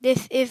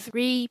This is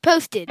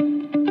reposted.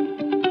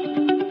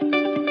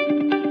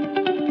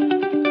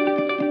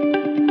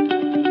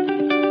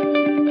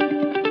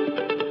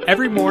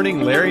 Every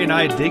morning, Larry and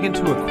I dig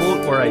into a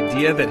quote or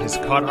idea that has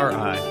caught our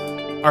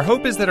eye. Our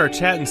hope is that our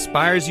chat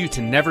inspires you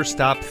to never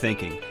stop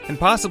thinking and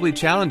possibly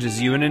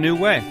challenges you in a new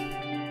way.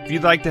 If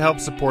you'd like to help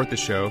support the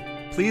show,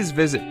 please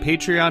visit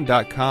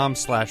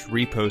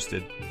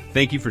patreon.com/reposted.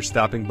 Thank you for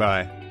stopping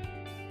by.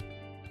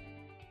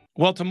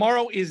 Well,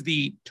 tomorrow is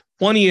the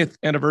 20th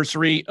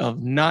anniversary of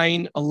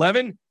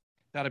 9/11.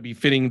 That'd be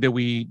fitting that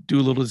we do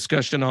a little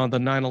discussion on the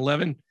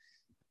 9/11.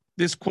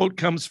 This quote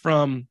comes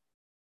from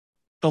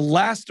the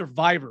last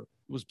survivor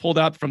who was pulled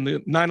out from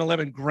the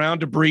 9/11 ground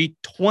debris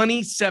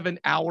 27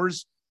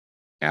 hours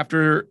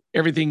after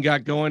everything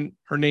got going.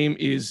 Her name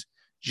is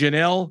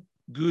Genelle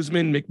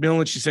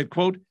Guzman-McMillan. She said,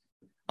 quote,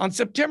 "On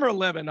September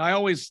 11, I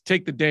always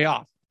take the day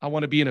off. I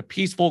want to be in a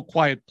peaceful,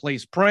 quiet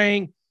place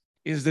praying.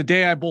 It is the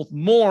day I both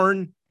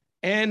mourn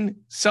and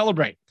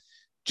celebrate."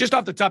 Just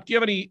off the top, do you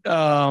have any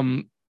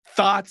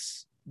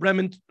thoughts,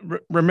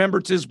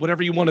 remembrances,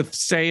 whatever you want to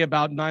say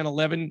about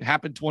 9/11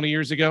 happened 20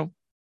 years ago?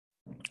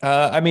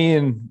 I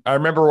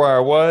remember where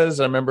I was.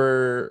 I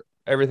remember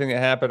everything that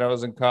happened. I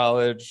was in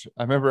college.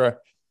 I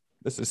remember,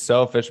 this is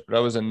selfish, but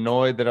I was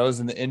annoyed that I was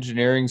in the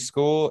engineering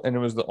school and it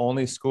was the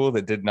only school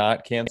that did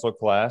not cancel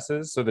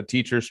classes. So the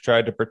teachers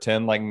tried to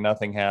pretend like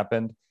nothing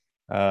happened.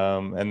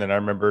 And then I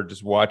remember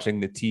just watching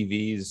the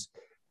TVs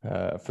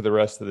for the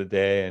rest of the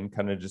day and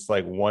kind of just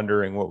like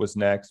wondering what was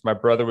next. My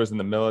brother was in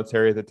the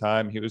military at the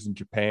time. He was in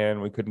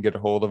Japan. We couldn't get a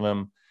hold of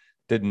him.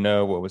 Didn't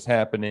know what was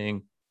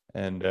happening.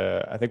 And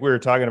I think we were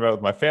talking about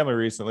with my family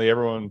recently,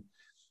 one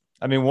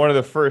of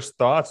the first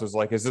thoughts was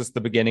like, is this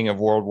the beginning of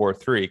World War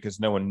III?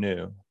 Because no one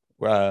knew.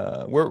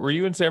 Were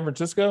you in San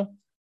Francisco?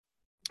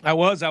 I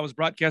was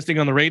broadcasting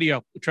on the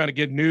radio, trying to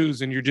get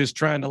news, and you're just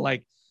trying to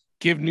like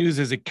give news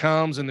as it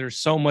comes. And there's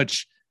so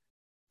much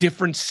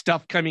different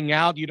stuff coming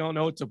out. You don't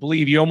know what to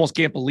believe. You almost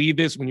can't believe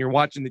this when you're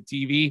watching the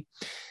TV.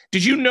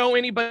 Did you know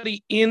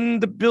anybody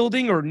in the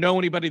building or know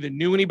anybody that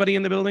knew anybody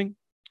in the building?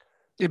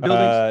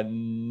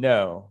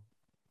 No.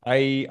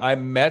 I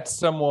met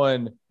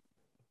someone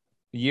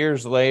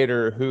years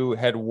later who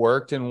had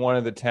worked in one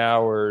of the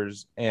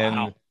towers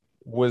and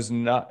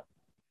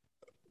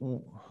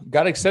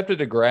got accepted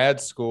to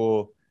grad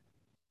school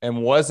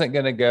and wasn't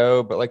going to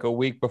go, but like a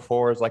week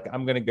before was like,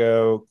 I'm going to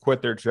go,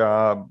 quit their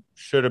job,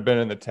 should have been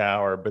in the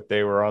tower, but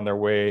they were on their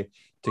way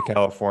to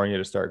California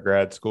to start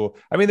grad school.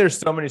 I mean, there's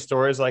so many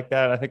stories like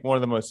that. I think one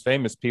of the most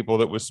famous people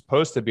that was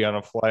supposed to be on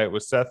a flight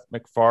was Seth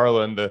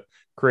MacFarlane, the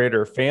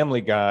creator of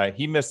Family Guy.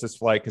 He missed his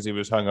flight because he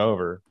was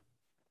hungover.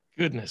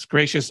 Goodness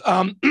gracious.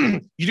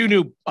 You do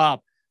know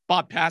Bob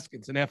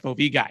Paskins, an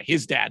FOV guy.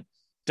 His dad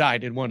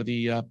died in one of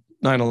the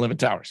 9/11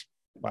 towers.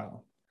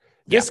 Wow.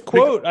 This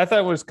quote I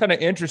thought was kind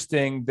of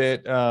interesting,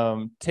 that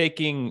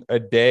taking a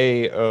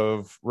day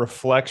of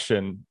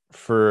reflection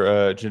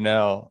for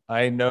Genelle.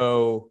 I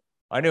knew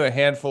a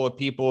handful of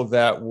people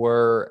that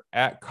were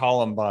at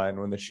Columbine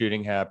when the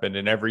shooting happened,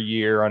 and every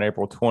year on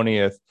April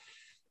 20th,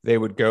 they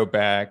would go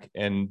back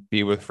and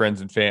be with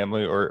friends and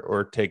family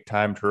or take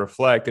time to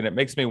reflect. And it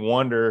makes me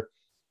wonder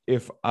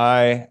if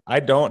I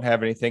don't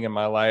have anything in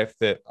my life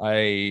that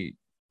I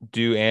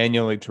do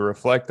annually to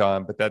reflect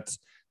on, but that's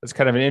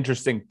kind of an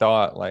interesting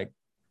thought. Like,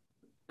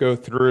 go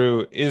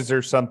through, is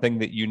there something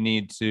that you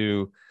need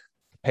to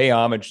pay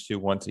homage to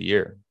once a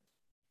year?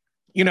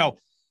 You know,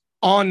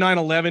 on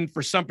 9/11,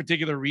 for some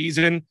particular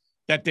reason,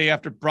 that day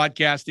after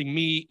broadcasting,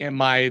 me and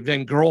my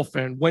then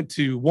girlfriend went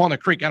to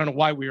Walnut Creek. I don't know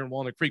why we were in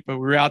Walnut Creek, but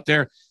we were out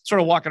there sort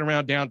of walking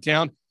around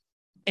downtown,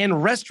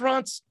 and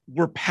restaurants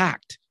were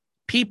packed.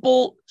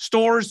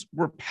 Stores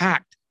were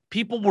packed.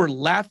 People were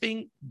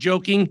laughing,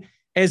 joking,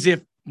 as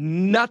if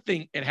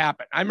nothing had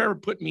happened. I remember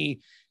putting me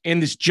in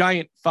this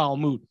giant foul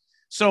mood.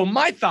 So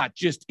my thought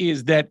just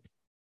is that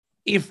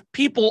if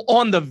people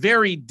on the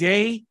very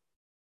day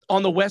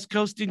on the West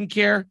Coast didn't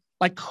care,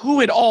 like, who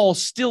at all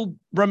still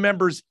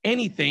remembers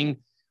anything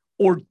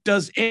or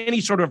does any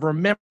sort of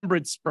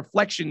remembrance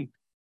reflection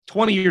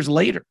 20 years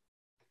later?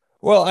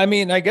 Well, I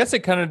mean, I guess it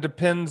kind of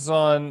depends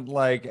on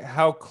like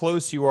how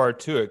close you are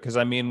to it. Cause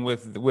I mean,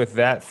 with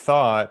that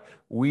thought,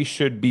 we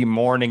should be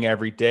mourning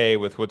every day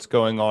with what's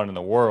going on in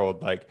the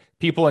world. Like,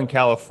 people in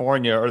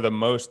California are the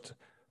most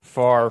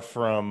far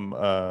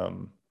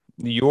from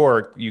New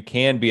York you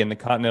can be in the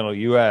continental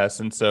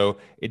US. And so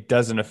it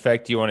doesn't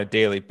affect you on a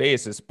daily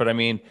basis. But I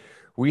mean,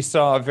 we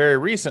saw very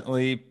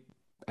recently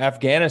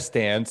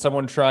Afghanistan,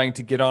 someone trying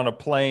to get on a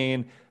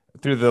plane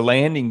through the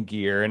landing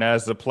gear. And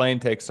as the plane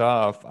takes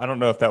off, I don't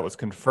know if that was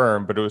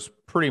confirmed, but it was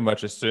pretty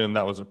much assumed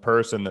that was a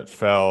person that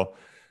fell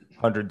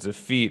hundreds of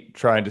feet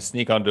trying to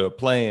sneak onto a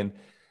plane.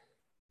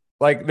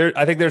 Like,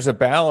 I think there's a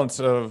balance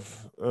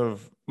of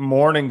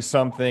mourning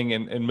something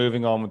and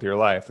moving on with your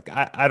life.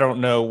 Like, I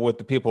don't know what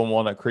the people in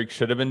Walnut Creek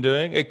should have been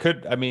doing. It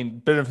could, I mean,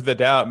 benefit of the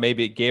doubt,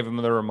 maybe it gave them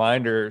the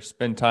reminder,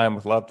 spend time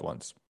with loved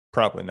ones.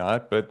 Probably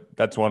not, but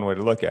that's one way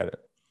to look at it.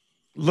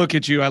 Look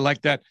at you. I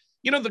like that.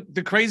 You know,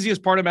 the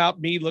craziest part about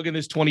me looking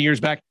this 20 years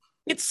back,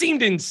 it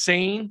seemed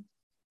insane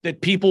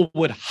that people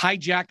would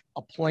hijack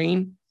a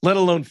plane, let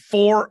alone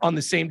 4 on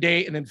the same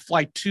day, and then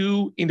fly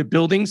 2 into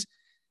buildings.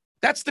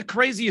 That's the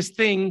craziest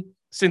thing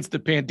since the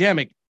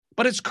pandemic.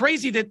 But it's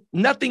crazy that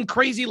nothing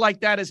crazy like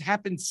that has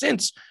happened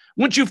since.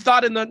 Wouldn't you have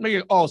thought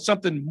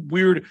something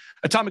weird,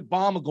 atomic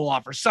bomb will go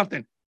off or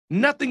something?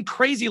 Nothing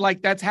crazy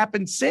like that's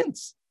happened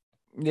since.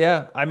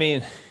 Yeah, I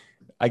mean,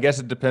 I guess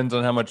it depends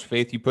on how much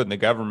faith you put in the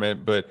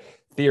government, but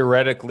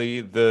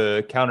theoretically,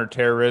 the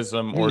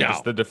counterterrorism or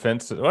just the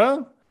defense,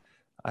 well,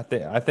 I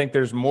think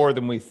there's more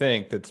than we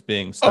think that's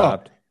being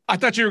stopped. Oh, I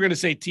thought you were going to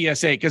say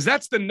TSA, because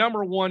that's the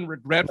number one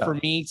regret for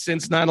me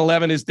since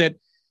 9/11 is that,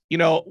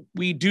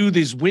 we do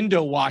this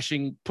window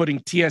washing, putting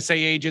TSA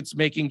agents,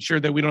 making sure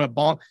that we don't have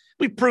bombs.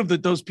 We proved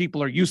that those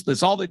people are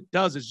useless. All it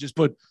does is just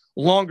put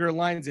longer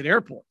lines at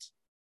airports.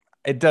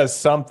 It does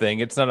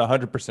something. It's not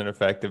 100%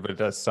 effective, but it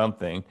does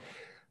something.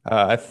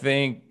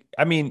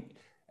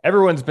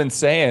 Everyone's been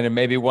saying, and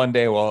maybe one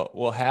day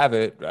we'll have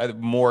it,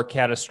 more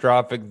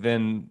catastrophic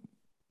than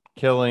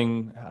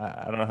killing,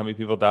 I don't know how many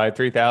people died,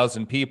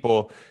 3,000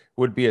 people,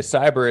 would be a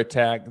cyber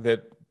attack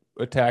that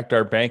attacked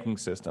our banking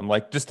system.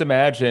 Like, just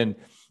imagine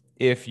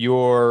if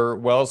your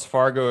Wells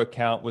Fargo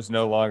account was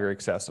no longer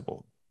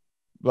accessible.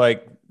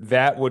 Like,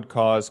 that would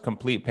cause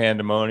complete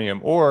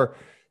pandemonium, or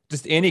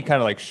just any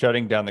kind of like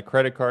shutting down the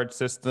credit card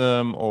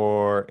system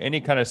or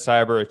any kind of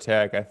cyber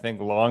attack. I think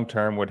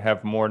long-term would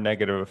have more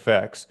negative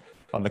effects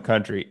on the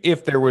country.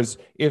 If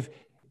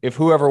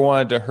whoever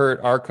wanted to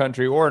hurt our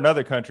country or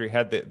another country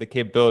had the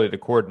capability to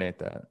coordinate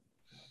that.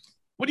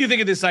 What do you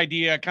think of this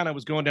idea? I kind of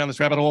was going down this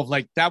rabbit hole of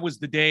like, that was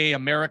the day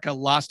America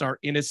lost our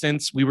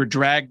innocence. We were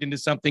dragged into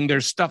something.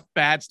 There's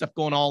bad stuff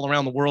going all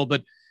around the world,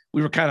 but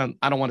we were kind of,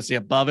 I don't want to say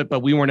above it,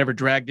 but we weren't ever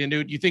dragged into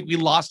it. You think we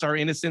lost our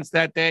innocence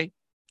that day?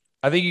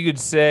 I think you could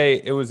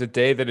say it was a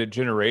day that a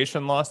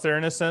generation lost their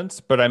innocence.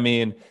 But I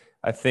mean,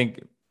 I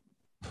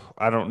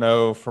don't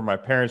know for my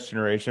parents'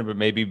 generation, but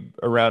maybe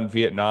around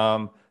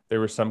Vietnam, there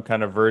was some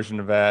kind of version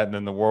of that. And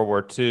then the World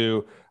War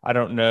II, I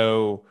don't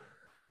know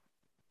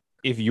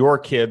if your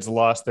kids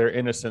lost their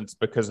innocence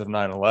because of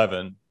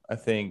 9/11. I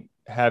think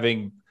I have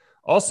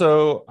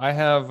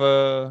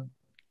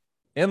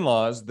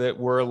in-laws that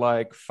were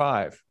like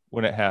 5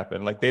 when it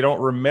happened. Like, they don't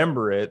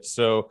remember it.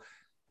 So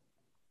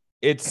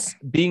it's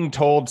being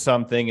told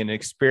something and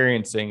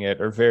experiencing it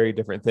are very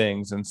different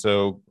things. And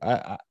so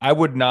I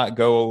would not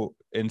go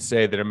and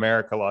say that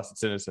America lost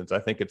its innocence. I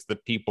think it's the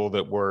people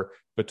that were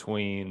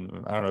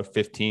between,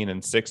 15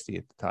 and 60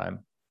 at the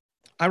time.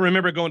 I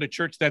remember going to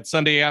church that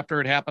Sunday after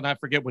it happened. I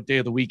forget what day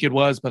of the week it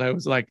was, but I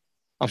was like,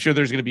 I'm sure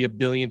there's going to be a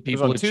billion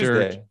people at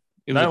church.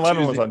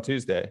 9/11 was on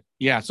Tuesday.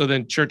 Yeah. So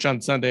then church on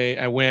Sunday,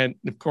 I went.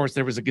 Of course,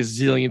 there was a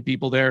gazillion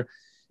people there.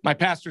 My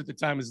pastor at the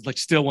time is like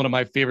still one of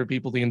my favorite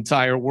people in the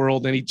entire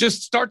world. And he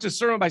just starts a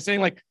sermon by saying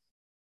like,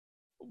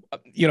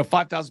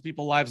 5,000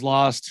 people lives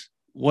lost.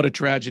 What a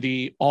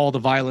tragedy. All the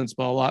violence,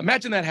 blah, blah.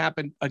 Imagine that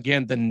happened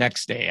again the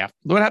next day after.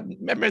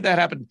 Remember that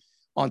happened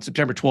on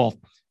September 12th.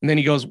 And then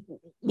he goes,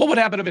 what would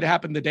happen if it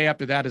happened the day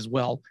after that as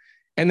well?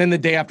 And then the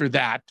day after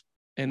that,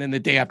 and then the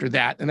day after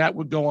that. And that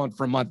would go on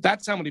for a month.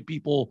 That's how many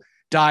people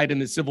died in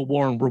the civil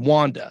war in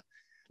Rwanda.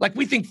 Like,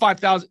 we think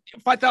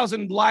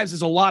 5,000 lives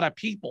is a lot of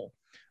people.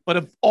 But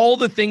of all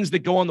the things that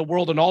go on in the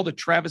world and all the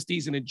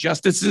travesties and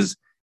injustices,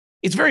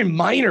 it's very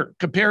minor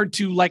compared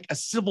to like a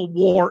civil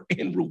war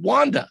in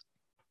Rwanda.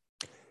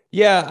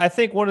 Yeah, I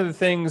think one of the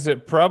things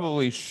that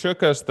probably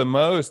shook us the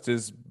most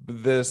is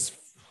this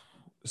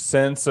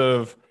sense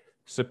of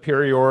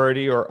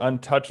superiority or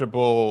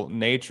untouchable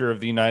nature of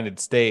the United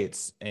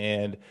States.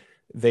 And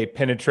they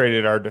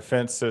penetrated our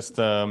defense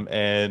system,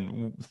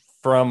 and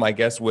from, I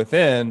guess,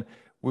 within,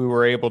 we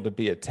were able to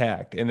be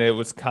attacked. And it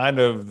was kind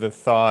of the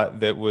thought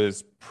that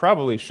was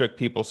probably shook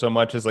people so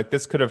much, is like,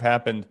 this could have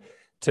happened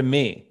to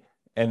me.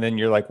 And then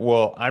you're like,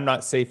 well, I'm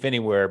not safe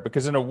anywhere,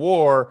 because in a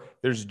war,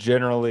 there's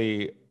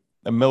generally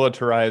a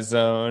militarized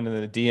zone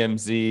and the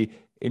DMZ,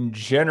 and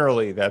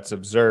generally that's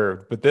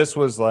observed. But this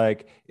was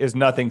like, is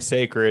nothing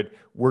sacred.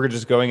 We're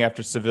just going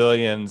after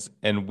civilians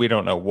and we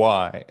don't know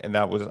why. And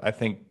that was, I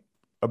think,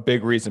 a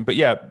big reason. But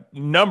yeah,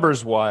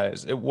 numbers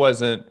wise, it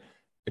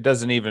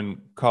doesn't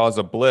even cause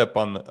a blip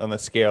on the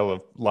scale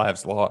of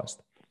lives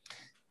lost.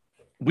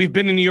 We've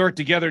been in New York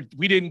together.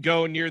 We didn't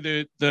go near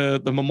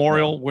the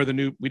memorial where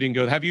we didn't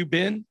go. Have you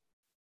been?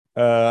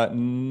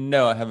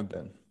 No, I haven't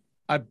been.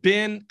 I've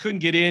been, couldn't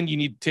get in. You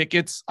need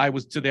tickets. I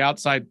was to the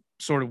outside,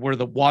 sort of where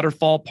the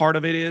waterfall part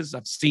of it is.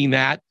 I've seen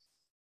that.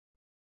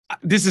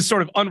 This is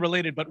sort of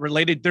unrelated, but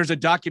related. There's a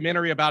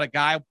documentary about a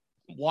guy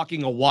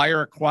walking a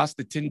wire across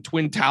the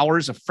Twin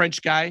Towers, a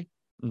French guy,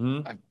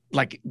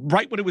 like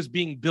right when it was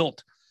being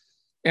built.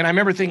 And I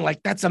remember thinking,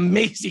 like, that's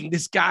amazing.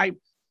 This guy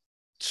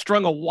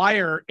strung a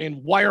wire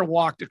and wire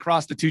walked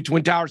across the 2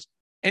 Twin Towers.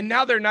 And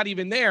now they're not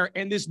even there.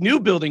 And this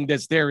new building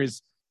that's there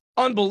is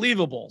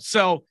unbelievable.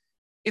 So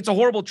it's a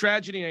horrible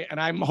tragedy. And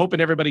I'm hoping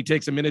everybody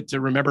takes a minute to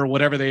remember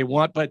whatever they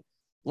want, but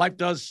life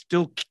does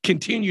still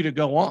continue to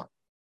go on.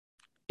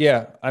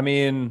 Yeah. I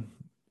mean,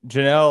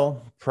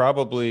 Janelle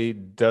probably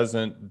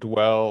doesn't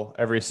dwell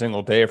every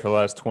single day for the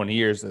last 20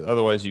 years.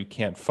 Otherwise, you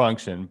can't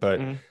function.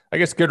 But I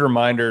guess good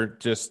reminder,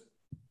 just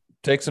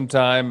take some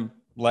time.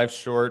 Life's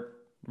short.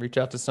 Reach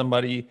out to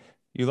somebody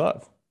you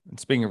love. And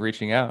speaking of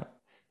reaching out,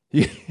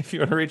 if you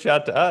want to reach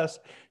out to us,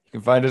 you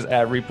can find us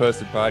at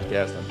Reposted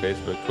Podcast on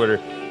Facebook, Twitter,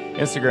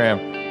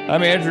 Instagram.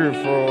 I'm Andrew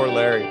for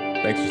Larry.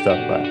 Thanks for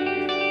stopping by.